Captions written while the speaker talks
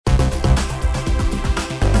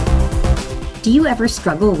Do you ever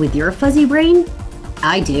struggle with your fuzzy brain?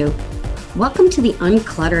 I do. Welcome to the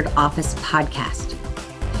Uncluttered Office podcast.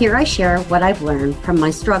 Here I share what I've learned from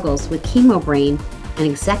my struggles with chemo brain and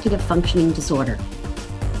executive functioning disorder.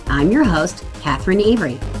 I'm your host, Catherine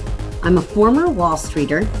Avery. I'm a former Wall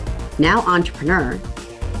Streeter, now entrepreneur,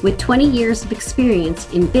 with 20 years of experience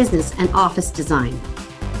in business and office design.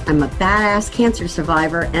 I'm a badass cancer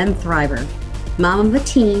survivor and thriver, mom of a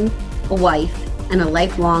teen, a wife, and a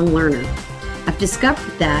lifelong learner. I've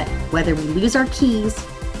discovered that whether we lose our keys,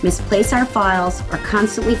 misplace our files, or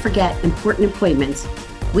constantly forget important appointments,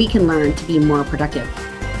 we can learn to be more productive.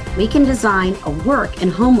 We can design a work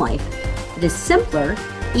and home life that is simpler,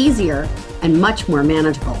 easier, and much more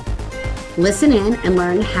manageable. Listen in and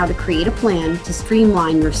learn how to create a plan to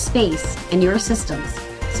streamline your space and your systems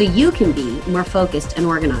so you can be more focused and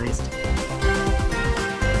organized.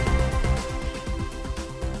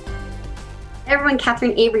 Everyone,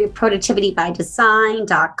 Catherine Avery of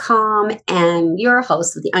productivitybydesign.com and your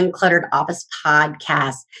host of the Uncluttered Office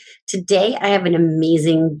podcast. Today, I have an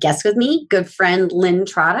amazing guest with me, good friend Lynn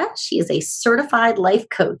Trotta. She is a certified life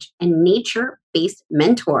coach and nature-based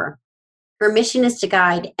mentor. Her mission is to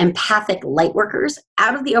guide empathic lightworkers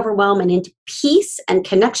out of the overwhelm and into peace and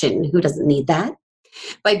connection. Who doesn't need that?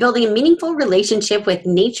 By building a meaningful relationship with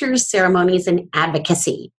nature's ceremonies and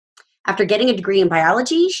advocacy. After getting a degree in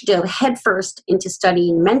biology, she dove headfirst into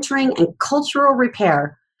studying mentoring and cultural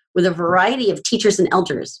repair with a variety of teachers and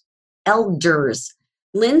elders.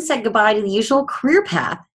 Lynn said goodbye to the usual career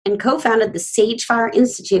path and co-founded the Sagefire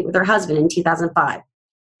Institute with her husband in 2005.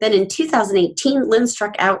 Then in 2018, Lynn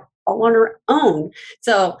struck out all on her own.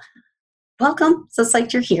 So welcome. So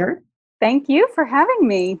psyched you're here. Thank you for having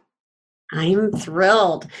me. I'm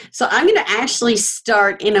thrilled. So I'm going to actually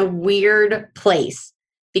start in a weird place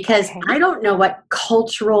because I don't know what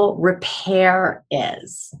cultural repair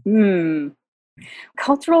is.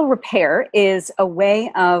 Cultural repair is a way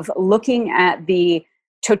of looking at the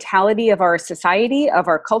totality of our society, of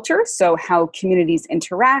our culture, so how communities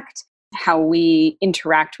interact, how we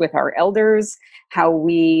interact with our elders, how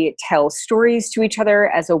we tell stories to each other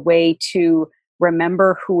as a way to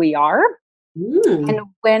remember who we are. And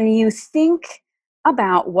when you think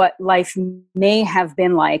about what life may have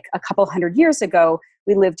been like a couple hundred years ago,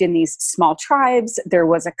 we lived in these small tribes. There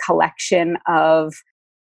was a collection of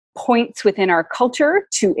points within our culture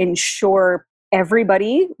to ensure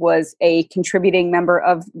everybody was a contributing member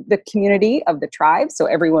of the community, of the tribe. So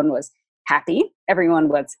everyone was happy, everyone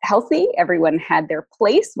was healthy, everyone had their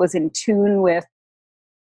place, was in tune with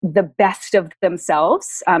the best of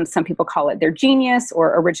themselves. Some people call it their genius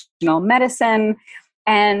or original medicine.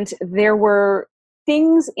 And there were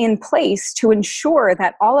things in place to ensure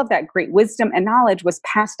that all of that great wisdom and knowledge was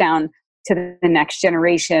passed down to the next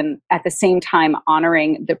generation, at the same time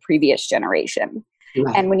honoring the previous generation.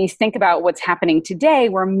 Right. And when you think about what's happening today,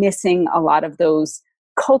 we're missing a lot of those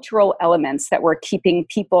cultural elements that were keeping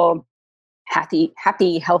people happy,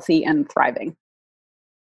 healthy, and thriving.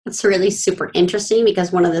 It's really super interesting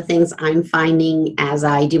because one of the things I'm finding as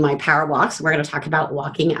I do my power walks, we're going to talk about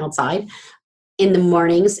walking outside in the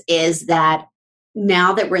mornings, is that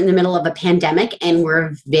now that we're in the middle of a pandemic and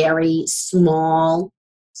we're very small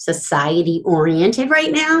society oriented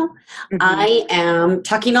right now, I am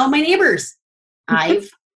talking to all my neighbors. I've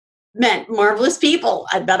met marvelous people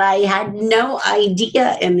that I had no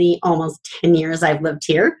idea in the almost 10 years I've lived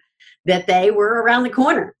here that they were around the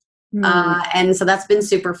corner. And so that's been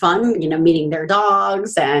super fun, meeting their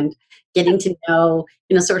dogs and getting to know,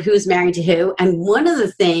 sort of who's married to who. And one of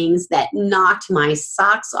the things that knocked my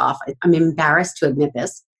socks off, I'm embarrassed to admit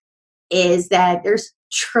this, is that there's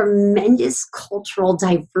tremendous cultural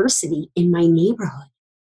diversity in my neighborhood.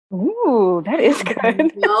 Ooh, that is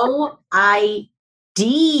good. No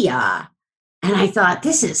idea. And I thought,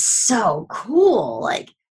 this is so cool. Like,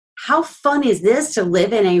 how fun is this to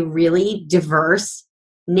live in a really diverse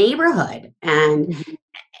neighborhood? And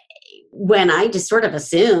when I just sort of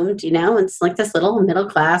assumed, it's like this little middle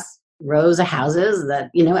class rows of houses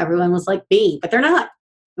that, everyone was like me, but they're not,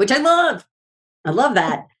 which I love. I love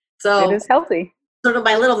that. So it is healthy. Sort of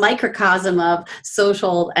my little microcosm of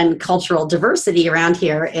social and cultural diversity around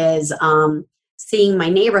here is seeing my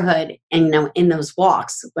neighborhood and, in those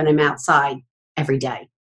walks when I'm outside every day.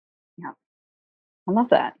 Yeah. I love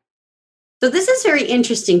that. So this is very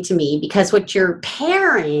interesting to me because what you're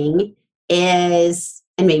pairing is,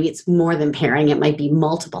 and maybe it's more than pairing, it might be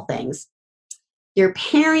multiple things. You're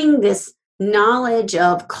pairing this knowledge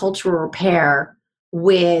of cultural repair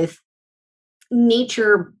with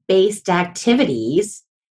nature-based activities.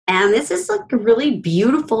 And this is like a really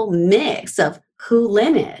beautiful mix of who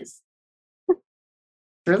Lynn is.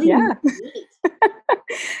 Really neat.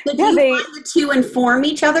 So do Yeah, you find the two inform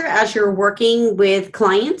each other as you're working with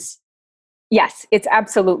clients? yes, it's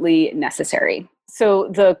absolutely necessary.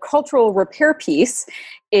 So the cultural repair piece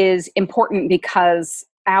is important because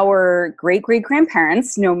our great great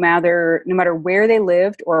grandparents, no matter where they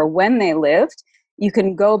lived or when they lived, you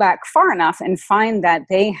can go back far enough and find that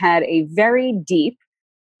they had a very deep,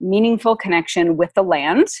 meaningful connection with the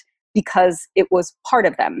land because it was part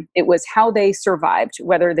of them. It was how they survived,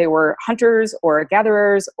 whether they were hunters or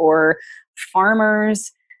gatherers or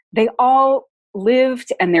farmers. They all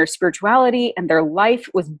lived, and their spirituality and their life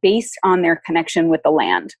was based on their connection with the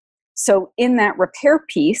land. So, in that repair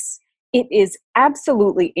piece, it is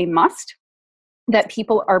absolutely a must that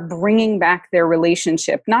people are bringing back their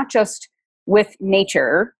relationship, not just with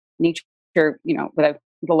nature, with the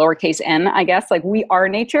lowercase n, I guess, like we are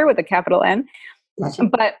nature with a capital N, Gotcha.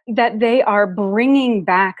 but that they are bringing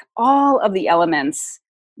back all of the elements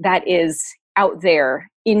that is out there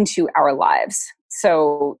into our lives.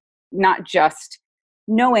 So, not just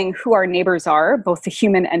knowing who our neighbors are, both the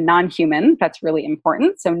human and non-human, that's really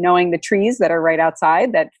important. So, knowing the trees that are right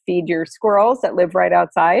outside that feed your squirrels that live right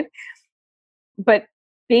outside, but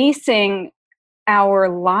basing our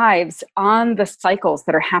lives on the cycles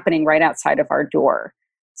that are happening right outside of our door.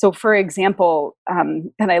 So, for example,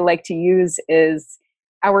 that I like to use is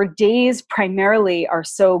our days primarily are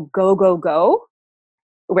so go, go, go,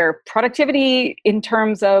 where productivity in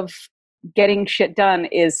terms of getting shit done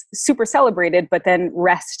is super celebrated, but then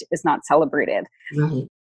rest is not celebrated. Right.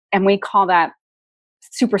 And we call that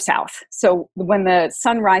super south. So when the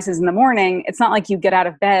sun rises in the morning, it's not like you get out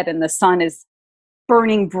of bed and the sun is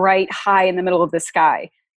burning bright high in the middle of the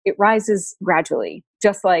sky. It rises gradually,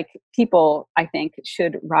 just like people, I think,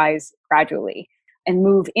 should rise gradually and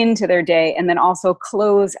move into their day and then also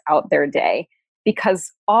close out their day,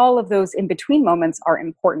 because all of those in between moments are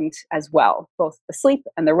important as well, both the sleep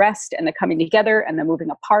and the rest and the coming together and the moving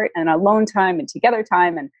apart and alone time and together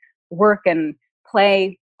time and work and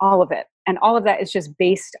play, all of it. And all of that is just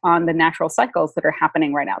based on the natural cycles that are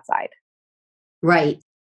happening right outside. Right.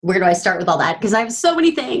 Where do I start with all that? Because I have so many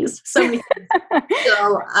things. So,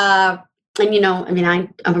 I'm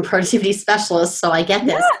a productivity specialist, so I get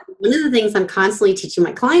this. Yeah. One of the things I'm constantly teaching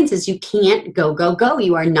my clients is you can't go, go, go.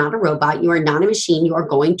 You are not a robot. You are not a machine. You are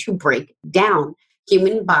going to break down.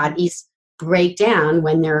 Human bodies break down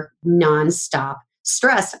when they're nonstop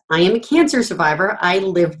stressed. I am a cancer survivor. I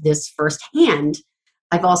lived this firsthand.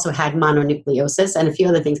 I've also had mononucleosis and a few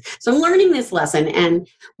other things. So I'm learning this lesson. And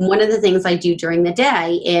one of the things I do during the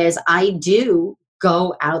day is I do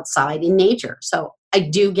go outside in nature. So I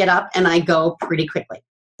do get up and I go pretty quickly.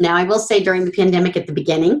 Now, I will say during the pandemic at the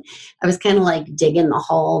beginning, I was kind of like digging the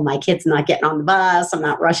hole. My kid's not getting on the bus. I'm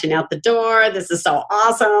not rushing out the door. This is so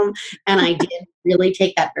awesome. And I did really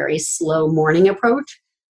take that very slow morning approach.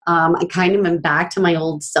 I kind of am back to my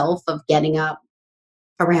old self of getting up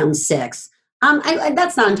around 6.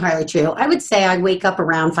 That's not entirely true. I would say I wake up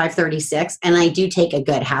around 5:36, and I do take a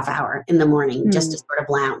good half hour in the morning just to sort of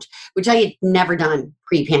lounge, which I had never done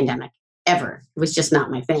pre-pandemic, ever. It was just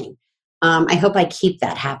not my thing. I hope I keep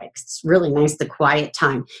that habit. It's really nice, the quiet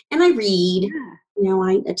time. And I read,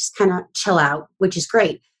 I just kind of chill out, which is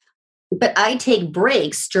great. But I take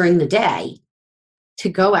breaks during the day to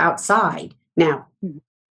go outside. Now,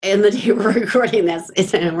 in the day we're recording this,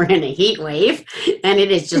 we're in a heat wave, and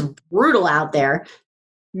it is just brutal out there.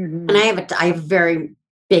 Mm-hmm. And I have a very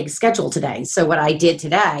big schedule today. So what I did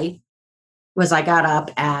today was I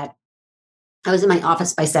was in my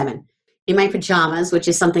office by 7 in my pajamas, which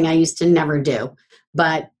is something I used to never do.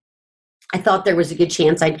 But I thought there was a good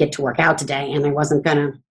chance I'd get to work out today, and I wasn't going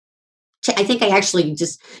to. I think I actually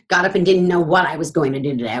just got up and didn't know what I was going to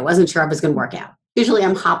do today. I wasn't sure I was going to work out. Usually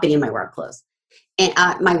I'm hopping in my work clothes. And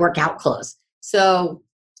my workout clothes. So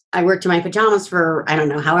I worked in my pajamas for, I don't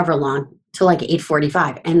know, however long, till like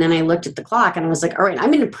 8:45. And then I looked at the clock and I was like, all right,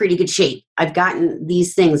 I'm in a pretty good shape. I've gotten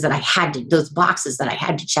these things that those boxes that I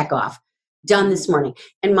had to check off done this morning.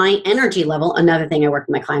 And my energy level, another thing I work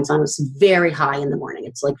with my clients on, was very high in the morning.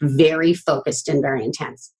 It's like very focused and very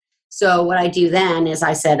intense. So what I do then is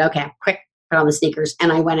I said, okay, quick, put on the sneakers.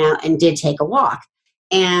 And I went out and did take a walk.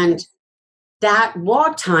 And that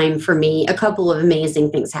walk time for me, a couple of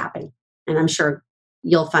amazing things happen. And I'm sure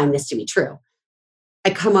you'll find this to be true.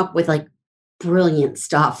 I come up with like brilliant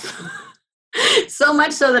stuff. So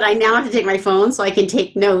much so that I now have to take my phone so I can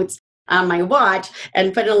take notes on my watch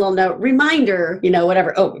and put in a little note, reminder,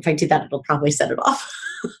 whatever. Oh, if I do that, it'll probably set it off.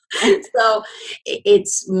 So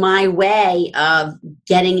it's my way of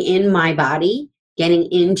getting in my body, getting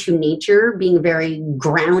into nature, being very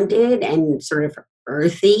grounded and sort of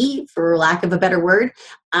earthy, for lack of a better word.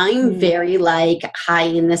 I'm very like high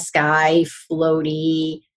in the sky,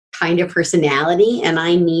 floaty kind of personality, and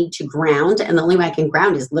I need to ground. And the only way I can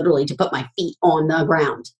ground is literally to put my feet on the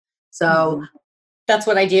ground. So that's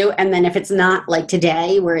what I do. And then if it's not like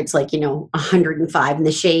today, where it's like, 105 in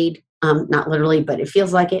the shade, not literally, but it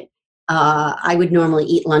feels like it, I would normally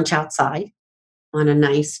eat lunch outside on a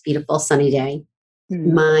nice, beautiful, sunny day.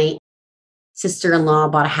 My sister-in-law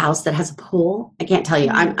bought a house that has a pool. I can't tell you,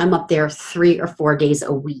 I'm up there 3 or 4 days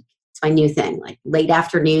a week. It's my new thing. Like late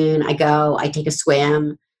afternoon, I go, I take a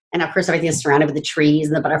swim. And of course, everything is surrounded with the trees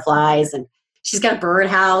and the butterflies. And she's got a bird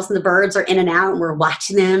house, and the birds are in and out, and we're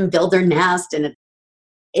watching them build their nest. And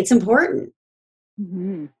it's important.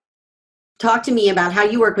 Talk to me about how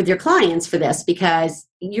you work with your clients for this, because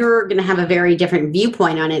you're going to have a very different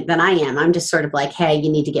viewpoint on it than I am. I'm just sort of like, hey,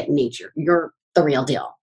 you need to get in nature. You're the real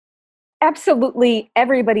deal. Absolutely.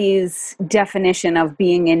 Everybody's definition of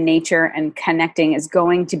being in nature and connecting is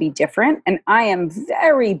going to be different. And I am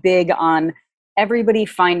very big on everybody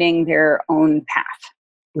finding their own path.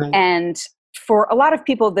 Right. And for a lot of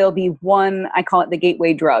people, there'll be one, I call it the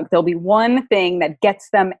gateway drug. There'll be one thing that gets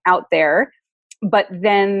them out there. But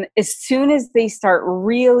then as soon as they start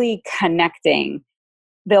really connecting,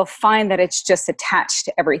 they'll find that it's just attached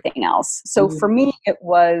to everything else. So for me, it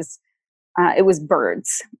was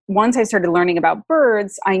birds. Once I started learning about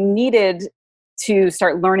birds, I needed to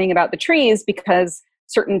start learning about the trees, because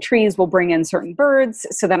certain trees will bring in certain birds.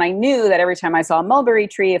 So then I knew that every time I saw a mulberry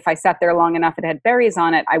tree, if I sat there long enough, it had berries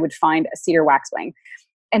on it, I would find a cedar waxwing.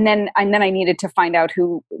 And then I needed to find out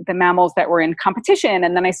who the mammals that were in competition.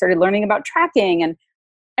 And then I started learning about tracking, and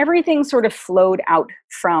everything sort of flowed out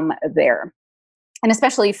from there. And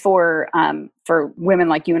especially for women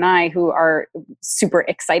like you and I, who are super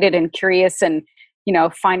excited and curious and,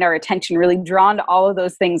 find our attention really drawn to all of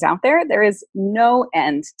those things out there, there is no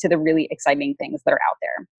end to the really exciting things that are out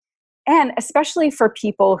there. And especially for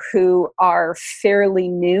people who are fairly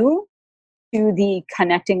new to the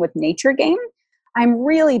connecting with nature game, I'm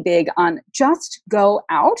really big on just go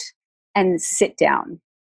out and sit down.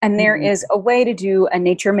 And there is a way to do a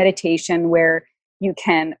nature meditation where you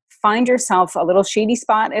can find yourself a little shady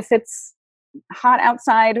spot if it's hot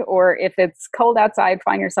outside, or if it's cold outside,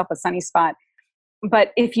 find yourself a sunny spot.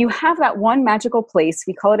 But if you have that one magical place,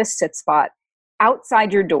 we call it a sit spot,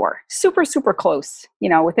 outside your door, super, super close,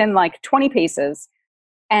 within like 20 paces,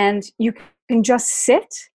 and you can just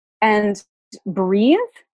sit and breathe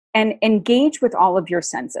and engage with all of your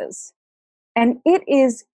senses. And it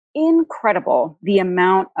is incredible the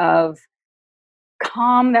amount of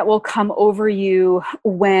calm that will come over you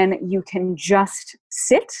when you can just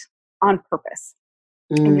sit on purpose.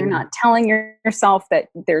 And you're not telling yourself that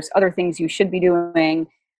there's other things you should be doing,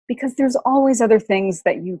 because there's always other things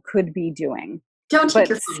that you could be doing. Don't take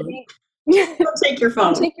your phone. Don't take your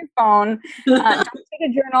phone. Don't take your phone. Don't take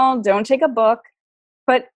a journal. Don't take a book.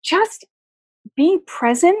 But just be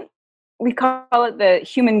present. We call it the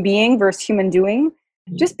human being versus human doing.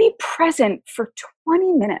 Just be present for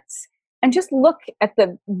 20 minutes and just look at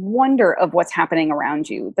the wonder of what's happening around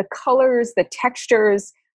you, the colors, the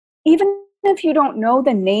textures. Even if you don't know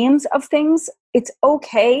the names of things, it's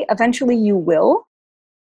okay. Eventually you will.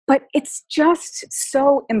 But it's just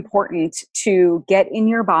so important to get in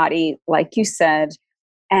your body, like you said,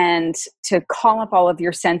 and to call up all of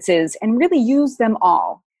your senses and really use them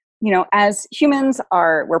all. As humans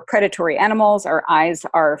we're predatory animals. Our eyes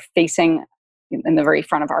are facing in the very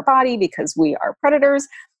front of our body because we are predators.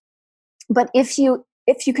 But if you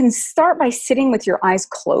can start by sitting with your eyes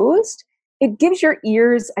closed, it gives your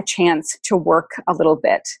ears a chance to work a little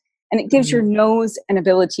bit, and it gives your nose an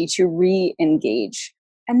ability to re-engage.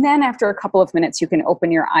 And then after a couple of minutes, you can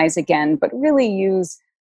open your eyes again, but really use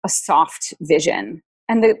a soft vision.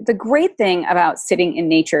 And the great thing about sitting in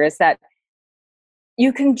nature is that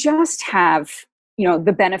you can just have,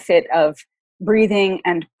 the benefit of breathing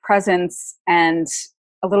and presence and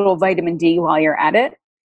a little vitamin D while you're at it.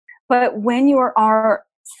 But when you are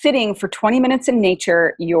sitting for 20 minutes in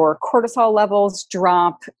nature, your cortisol levels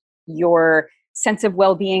drop, your sense of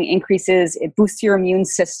well-being increases, it boosts your immune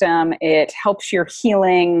system, it helps your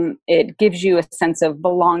healing, it gives you a sense of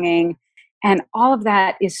belonging. And all of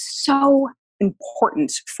that is so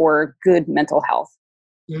important for good mental health.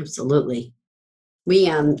 Absolutely.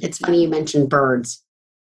 It's funny you mentioned birds.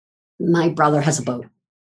 My brother has a boat,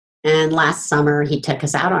 and last summer he took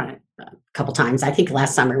us out on it a couple times. I think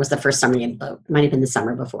last summer was the first summer he had a boat. It might have been the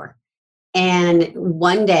summer before. And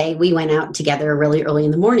one day we went out together really early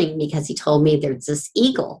in the morning because he told me there's this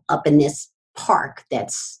eagle up in this park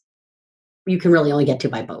that's you can really only get to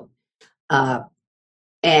by boat.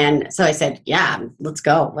 And so I said, yeah, let's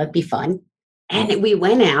go. That'd be fun. And we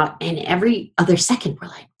went out, and every other second, we're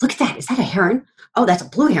like, look at that. Is that a heron? Oh, that's a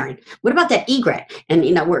blue heron. What about that egret? And,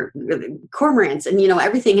 we're cormorants and,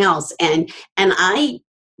 everything else. And I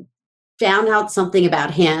found out something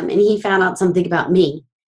about him, and he found out something about me.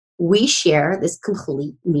 We share this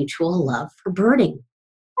complete mutual love for birding.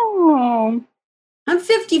 Oh. I'm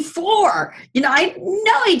 54. I had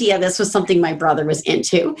no idea this was something my brother was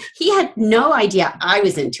into. He had no idea I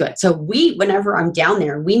was into it. So whenever I'm down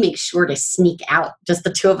there, we make sure to sneak out, just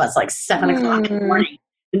the two of us, like 7 o'clock in the morning.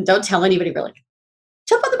 And don't tell anybody. We're like,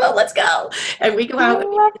 jump on the boat, let's go. And we go out. I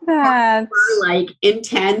love that. Like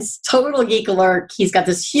intense, total geek alert. He's got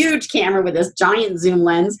this huge camera with this giant zoom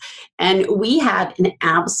lens. And we had an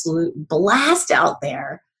absolute blast out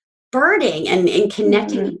there birding and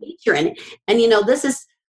connecting with nature. And this is,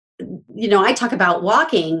 I talk about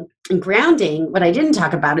walking and grounding. What I didn't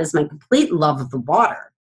talk about is my complete love of the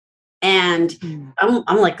water. And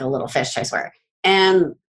I'm like a little fish, I swear.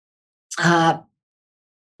 And, that's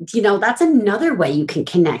another way you can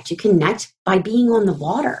connect. You connect by being on the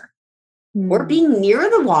water or being near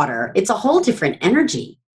the water. It's a whole different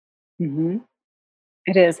energy. Mm-hmm.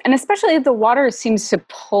 It is. And especially the water seems to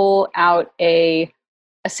pull out a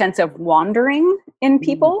sense of wandering in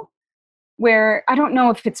people, where I don't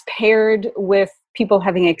know if it's paired with people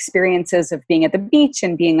having experiences of being at the beach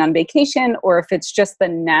and being on vacation, or if it's just the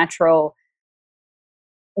natural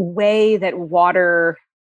way that water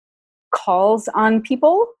calls on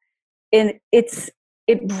people. And it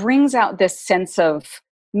brings out this sense of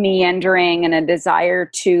meandering and a desire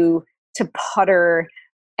to putter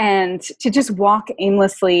and to just walk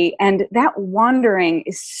aimlessly. And that wandering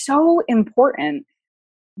is so important,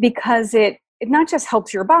 because it not just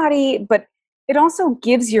helps your body, but it also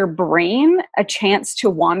gives your brain a chance to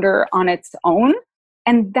wander on its own.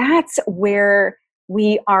 And that's where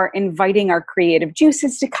we are inviting our creative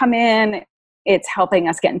juices to come in. It's helping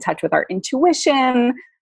us get in touch with our intuition.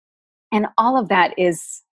 And all of that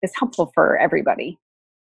is helpful for everybody.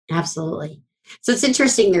 Absolutely. So it's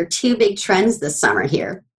interesting. There are two big trends this summer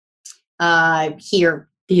here the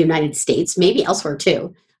United States, maybe elsewhere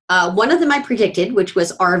too. One of them I predicted, which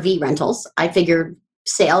was RV rentals. I figured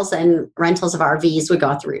sales and rentals of RVs would go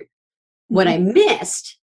out the roof. What I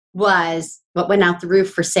missed was what went out the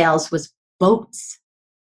roof for sales was boats.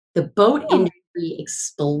 The boat industry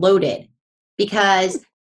exploded because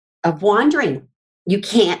of wandering. You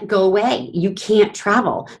can't go away. You can't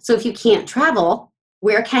travel. So if you can't travel,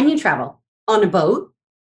 where can you travel? On a boat.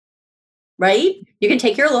 Right? You can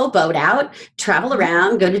take your little boat out, travel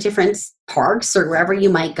around, go to different parks or wherever you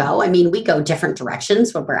might go. I mean, we go different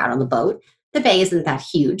directions when we're out on the boat. The bay isn't that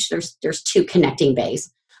huge. There's two connecting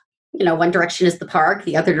bays. One direction is the park.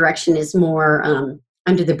 The other direction is more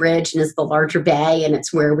under the bridge and is the larger bay. And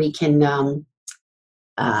it's where we can,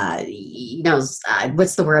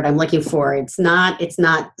 what's the word I'm looking for? It's not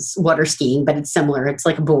water skiing, but it's similar. It's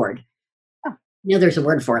like a board. There's a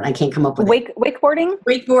word for it. I can't come up with it. Wakeboarding?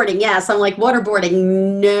 Wakeboarding, yes. I'm like,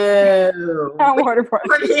 waterboarding, no. Not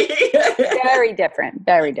waterboarding. Very different.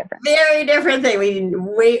 Very different. Very different thing.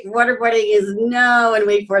 Waterboarding is no, and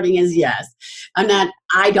wakeboarding is yes.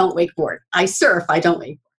 I don't wakeboard. I surf, I don't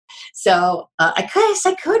wakeboard. So I guess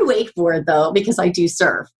I could wakeboard, though, because I do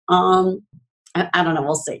surf. I don't know.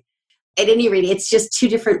 We'll see. At any rate, it's just two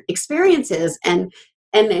different experiences. And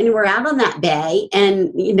we're out on that bay,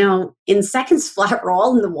 and, in seconds flat, we're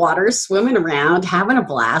all in the water, swimming around, having a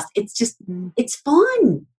blast. It's just, it's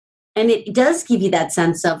fun. And it does give you that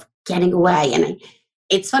sense of getting away. And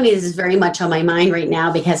it's funny, this is very much on my mind right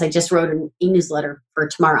now, because I just wrote an e-newsletter for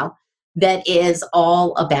tomorrow that is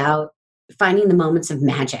all about finding the moments of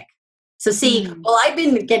magic. So see, well, I've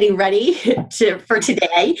been getting ready for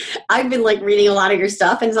today. I've been reading a lot of your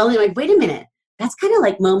stuff, and it's only wait a minute. That's kind of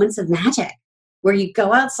like moments of magic, where you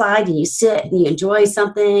go outside and you sit and you enjoy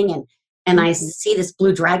something. And I see this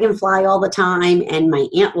blue dragonfly all the time, and my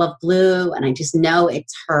aunt loved blue, and I just know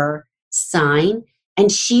it's her sign.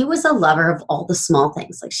 And she was a lover of all the small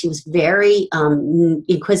things. She was very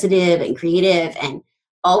inquisitive and creative, and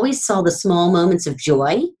always saw the small moments of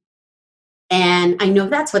joy. And I know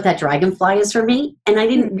that's what that dragonfly is for me. And I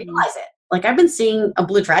didn't realize it. I've been seeing a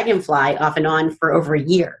blue dragonfly off and on for over a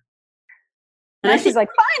year. And she's like,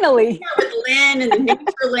 finally. With Lynn and the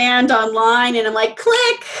Natureland online, and I'm like,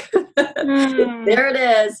 click. There it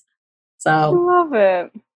is. So I love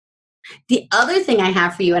it. The other thing I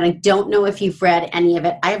have for you, and I don't know if you've read any of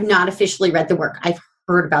it, I have not officially read the work. I've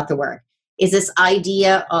heard about the work, is this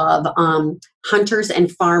idea of hunters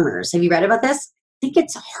and farmers. Have you read about this? I think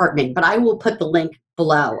it's Hartman, but I will put the link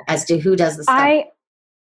below as to who does this stuff.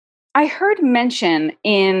 I heard mention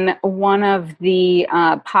in one of the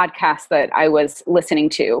podcasts that I was listening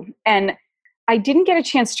to, and I didn't get a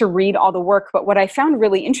chance to read all the work, but what I found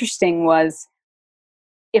really interesting was,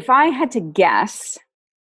 if I had to guess,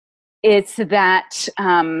 it's that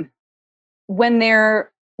when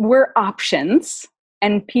there were options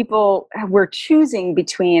and people were choosing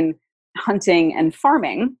between hunting and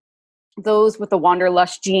farming, those with the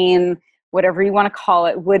wanderlust gene, whatever you want to call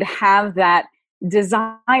it, would have that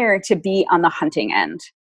desire to be on the hunting end.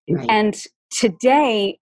 Right. And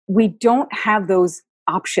today, we don't have those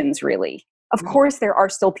options really. Of Right. course, there are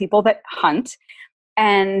still people that hunt.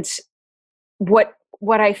 And what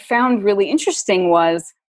I found really interesting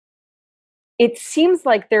was, it seems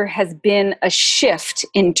like there has been a shift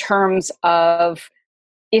in terms of,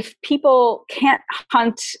 if people can't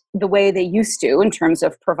hunt the way they used to in terms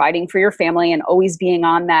of providing for your family and always being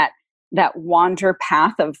on that wander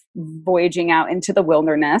path of voyaging out into the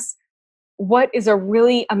wilderness, what is a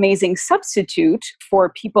really amazing substitute for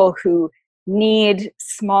people who need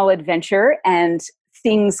small adventure and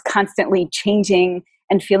things constantly changing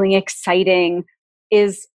and feeling exciting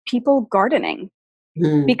is people gardening.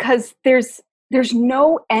 Mm. Because there's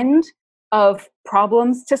no end of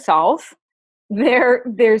problems to solve.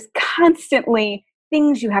 There's constantly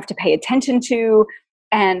things you have to pay attention to,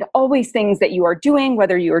 and always things that you are doing,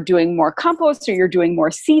 whether you are doing more compost or you're doing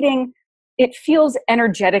more seeding. It feels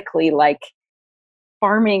energetically like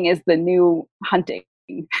farming is the new hunting.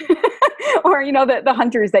 Or the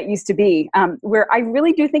hunters that used to be, where I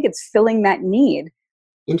really do think it's filling that need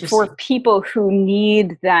Interesting. for people who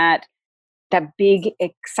need that big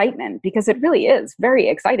excitement, because it really is very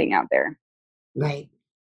exciting out there. Right.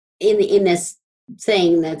 In this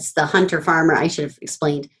thing that's the hunter farmer, I should have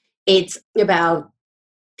explained, it's about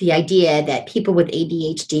the idea that people with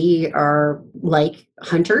ADHD are like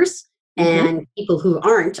hunters and people who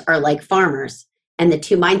aren't are like farmers, and the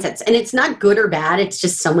two mindsets. And it's not good or bad, it's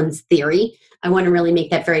just someone's theory. I want to really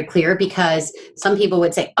make that very clear, because some people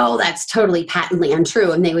would say, oh, that's totally patently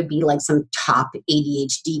untrue. And they would be like some top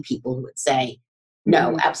ADHD people who would say,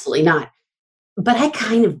 no, absolutely not. But I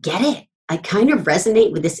kind of get it. I kind of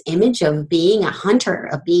resonate with this image of being a hunter,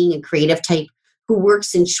 of being a creative type who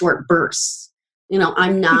works in short bursts.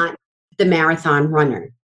 I'm not the marathon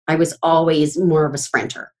runner. I was always more of a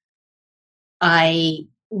sprinter. I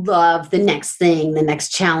love the next thing, the next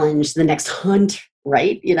challenge, the next hunt,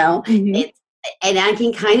 right? And I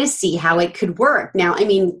can kind of see how it could work. Now,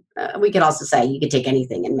 we could also say you could take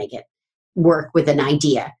anything and make it work with an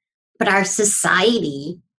idea. But our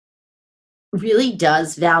society really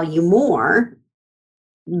does value more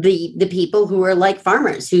the people who are like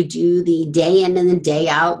farmers, who do the day in and the day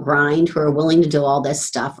out grind, who are willing to do all this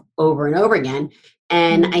stuff over and over again.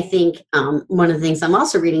 And I think one of the things I'm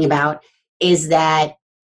also reading about is that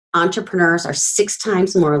entrepreneurs are 6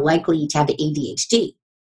 times more likely to have ADHD,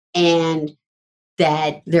 and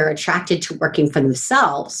that they're attracted to working for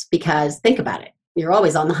themselves, because think about it. You're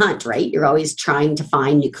always on the hunt, right? You're always trying to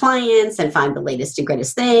find new clients and find the latest and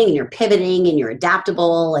greatest thing, and you're pivoting and you're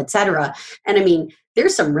adaptable, et cetera. And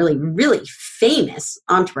there's some really, really famous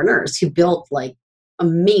entrepreneurs who built like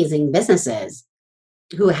amazing businesses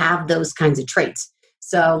who have those kinds of traits.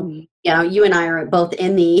 So, you and I are both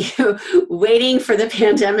in the waiting for the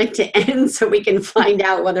pandemic to end so we can find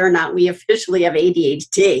out whether or not we officially have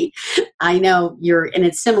ADHD. I know and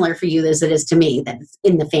it's similar for you as it is to me, that it's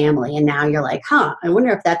in the family. And now you're like, I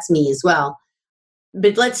wonder if that's me as well.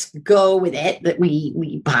 But let's go with it that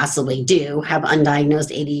we possibly do have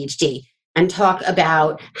undiagnosed ADHD, and talk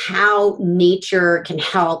about how nature can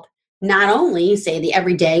help not only, say, the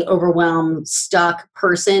everyday overwhelmed, stuck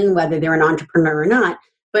person, whether they're an entrepreneur or not,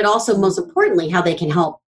 but also, most importantly, how it can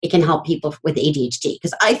help people with ADHD.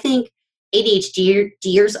 Because I think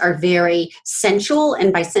ADHDers are very sensual,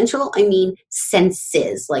 and by sensual, I mean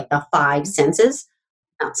senses, like the 5 senses,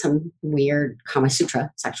 not some weird Kama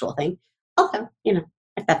Sutra sexual thing. Although, if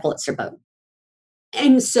that floats your boat.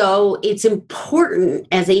 And so it's important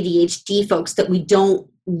as ADHD folks that we don't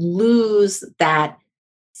lose that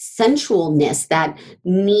sensualness, that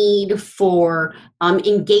need for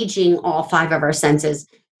engaging all 5 of our senses,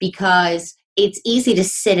 because it's easy to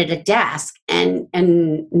sit at a desk and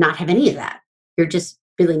not have any of that. You're just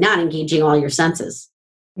really not engaging all your senses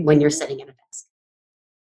when you're sitting at a desk.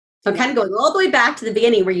 So I'm kind of going all the way back to the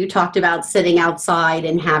beginning where you talked about sitting outside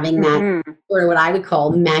and having that sort of what I would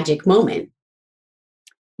call magic moment.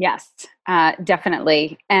 Yes,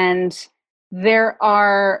 definitely. And there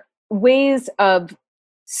are ways of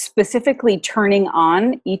specifically turning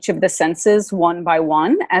on each of the senses one by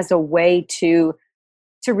one as a way to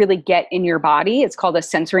to really get in your body. It's called a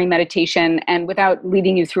sensory meditation. And without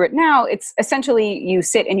leading you through it now, it's essentially you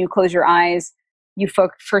sit and you close your eyes. You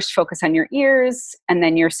first focus on your ears, and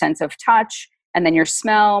then your sense of touch, and then your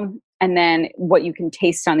smell, and then what you can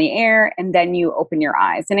taste on the air, and then you open your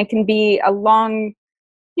eyes. And it can be a long,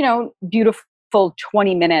 beautiful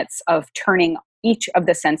 20 minutes of turning each of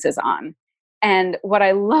the senses on. And what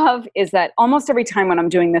I love is that almost every time when I'm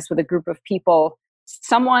doing this with a group of people,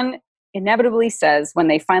 someone inevitably says when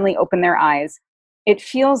they finally open their eyes, it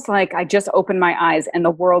feels like I just opened my eyes and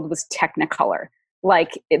the world was Technicolor.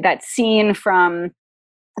 Like that scene from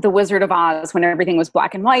The Wizard of Oz when everything was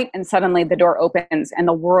black and white and suddenly the door opens and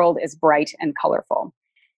the world is bright and colorful.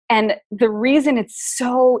 And the reason it's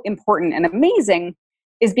so important and amazing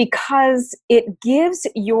is because it gives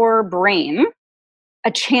your brain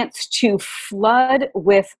a chance to flood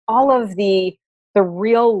with all of the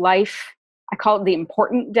real life, I call it the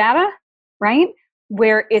important data, right?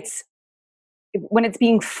 Where when it's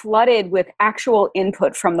being flooded with actual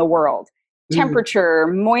input from the world, temperature,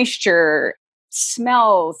 moisture,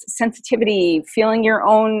 smells, sensitivity, feeling your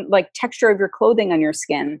own texture of your clothing on your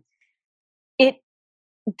skin. It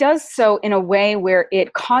does so in a way where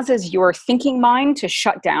it causes your thinking mind to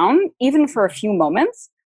shut down, even for a few moments.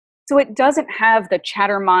 So it doesn't have the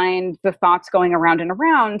chatter mind, the thoughts going around and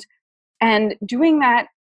around. And doing that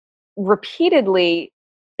repeatedly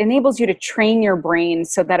enables you to train your brain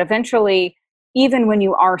so that eventually, even when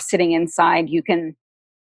you are sitting inside, you can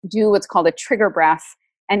do what's called a trigger breath.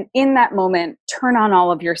 And in that moment, turn on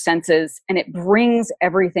all of your senses, and it brings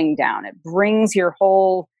everything down. It brings your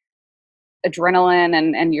whole adrenaline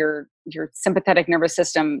and your sympathetic nervous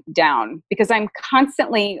system down. Because I'm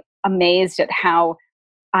constantly amazed at how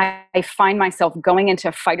I find myself going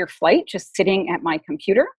into fight or flight, just sitting at my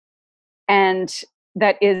computer. And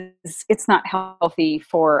it's not healthy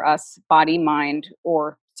for us, body, mind,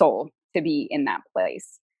 or soul, to be in that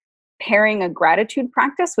place. Pairing a gratitude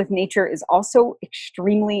practice with nature is also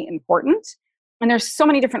extremely important. And there's so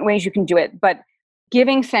many different ways you can do it, but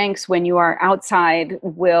giving thanks when you are outside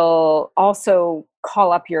will also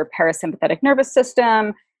call up your parasympathetic nervous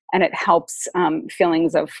system, and it helps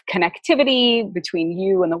feelings of connectivity between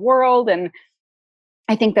you and the world. And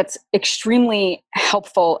I think that's extremely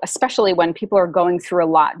helpful, especially when people are going through a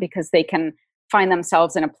lot, because they can find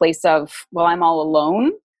themselves in a place of, well, I'm all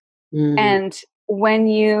alone. And when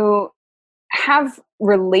you have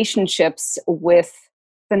relationships with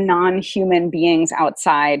the non-human beings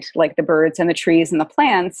outside, like the birds and the trees and the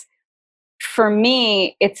plants, for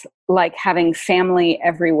me, it's like having family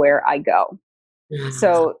everywhere I go.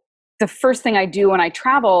 So the first thing I do when I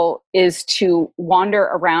travel is to wander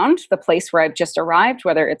around the place where I've just arrived,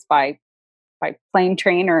 whether it's by plane,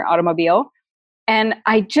 train, or automobile. And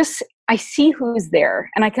I see who's there,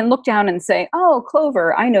 and I can look down and say, oh,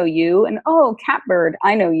 Clover, I know you. And oh, Catbird,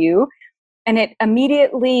 I know you. And it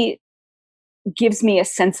immediately gives me a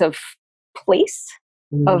sense of place,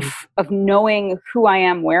 of knowing who I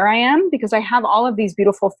am, where I am, because I have all of these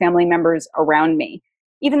beautiful family members around me.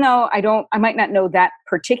 Even though I might not know that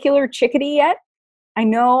particular chickadee yet, I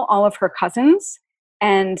know all of her cousins,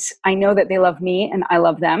 and I know that they love me and I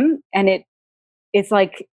love them. And it's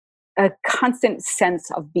like a constant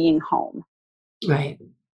sense of being home. Right.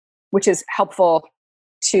 Which is helpful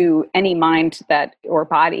to any mind or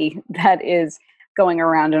body that is going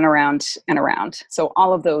around and around and around. So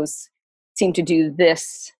all of those seem to do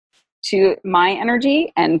this to my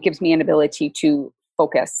energy and gives me an ability to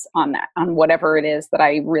focus on whatever it is that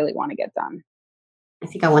I really want to get done. I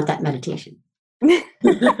think I want that meditation. I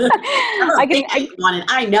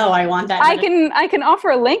know I want that. I can offer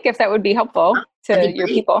a link if that would be helpful to your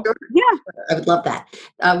people. Sure. Yeah. I would love that.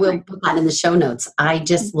 We'll put that in the show notes. I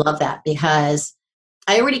just love that because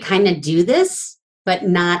I already kind of do this, but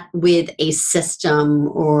not with a system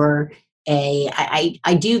or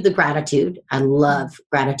I do the gratitude. I love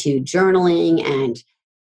gratitude journaling. And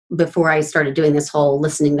before I started doing this whole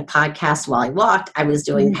listening to podcasts while I walked, I was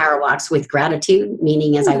doing power walks with gratitude,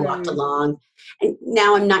 meaning as I walked along. And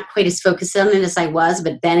now I'm not quite as focused on it as I was,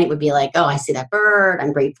 but then it would be like, oh, I see that bird.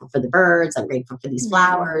 I'm grateful for the birds. I'm grateful for these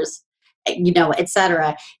flowers, et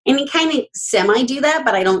cetera. And you kind of semi do that,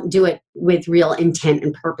 but I don't do it with real intent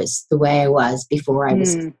and purpose the way I was before I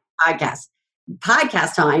was podcast.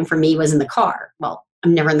 Podcast time for me was in the car. Well,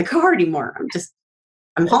 I'm never in the car anymore.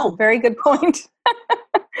 I'm home. Very good point.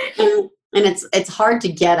 and it's hard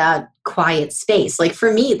to get a quiet space. Like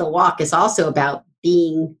for me, the walk is also about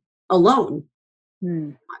being alone.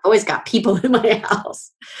 I've always got people in my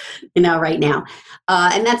house, right now.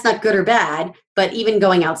 And that's not good or bad, but even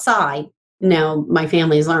going outside, my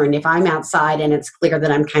family's learned if I'm outside and it's clear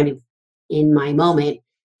that I'm kind of in my moment,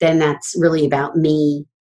 then that's really about me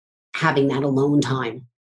having that alone time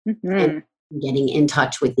and getting in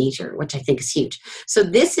touch with nature, which I think is huge. So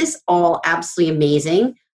this is all absolutely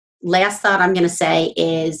amazing. Last thought I'm going to say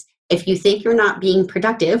is, if you think you're not being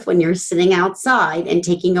productive when you're sitting outside and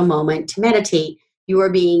taking a moment to meditate, you are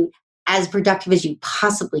being as productive as you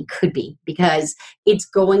possibly could be, because it's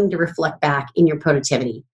going to reflect back in your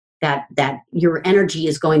productivity, that your energy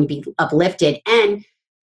is going to be uplifted and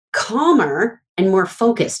calmer and more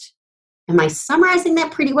focused. Am I summarizing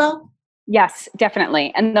that pretty well? Yes,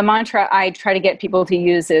 definitely. And the mantra I try to get people to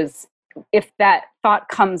use is, if that thought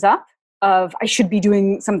comes up of I should be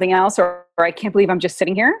doing something else, or I can't believe I'm just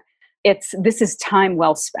sitting here, this is time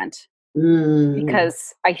well spent.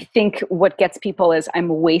 Because I think what gets people is, I'm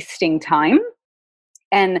wasting time.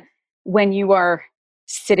 And when you are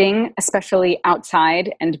sitting, especially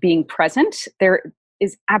outside, and being present, there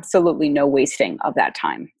is absolutely no wasting of that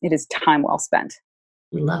time. It is time well spent.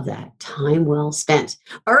 I love that. Time well spent.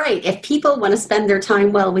 All right. If people want to spend their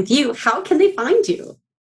time well with you, how can they find you?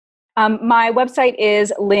 My website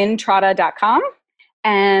is lynntrotta.com.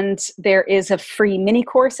 And there is a free mini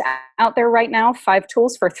course out there right now, 5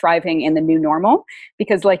 tools for thriving in the new normal.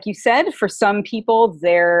 Because like you said, for some people,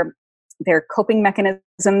 their coping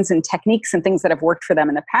mechanisms and techniques and things that have worked for them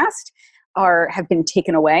in the past have been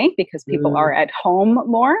taken away because people are at home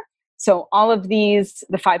more. So all of these,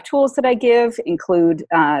 the 5 tools that I give include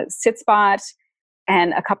Sit Spot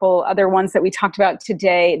and a couple other ones that we talked about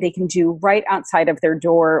today. They can do right outside of their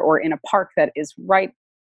door or in a park that is right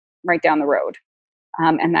down the road.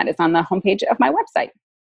 And that is on the homepage of my website.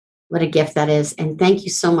 What a gift that is. And thank you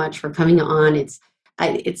so much for coming on. It's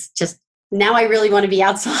just, now I really want to be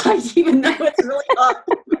outside, even though it's really hot.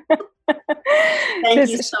 Thank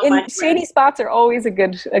you so much. Shady spots are always a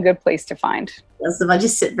good place to find. Yes, if I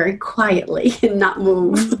just sit very quietly and not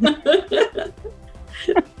move.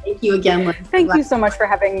 Thank you again, Lynn. Thank you so much for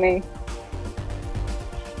having me.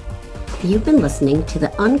 You've been listening to the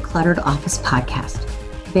Uncluttered Office Podcast,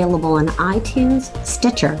 available on iTunes,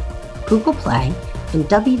 Stitcher, Google Play, and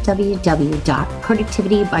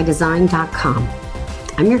www.productivitybydesign.com.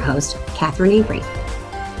 I'm your host, Catherine Avery.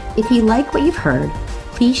 If you like what you've heard,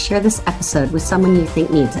 please share this episode with someone you think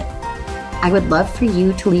needs it. I would love for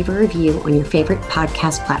you to leave a review on your favorite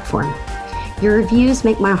podcast platform. Your reviews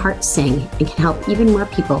make my heart sing and can help even more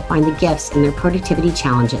people find the gifts in their productivity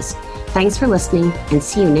challenges. Thanks for listening, and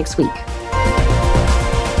see you next week.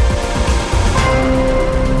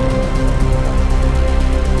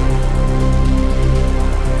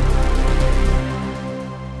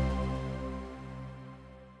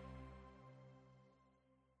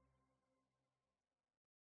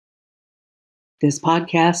 This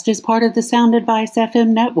podcast is part of the Sound Advice FM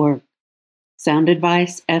network. Sound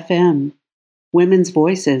Advice FM. Women's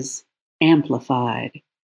voices amplified.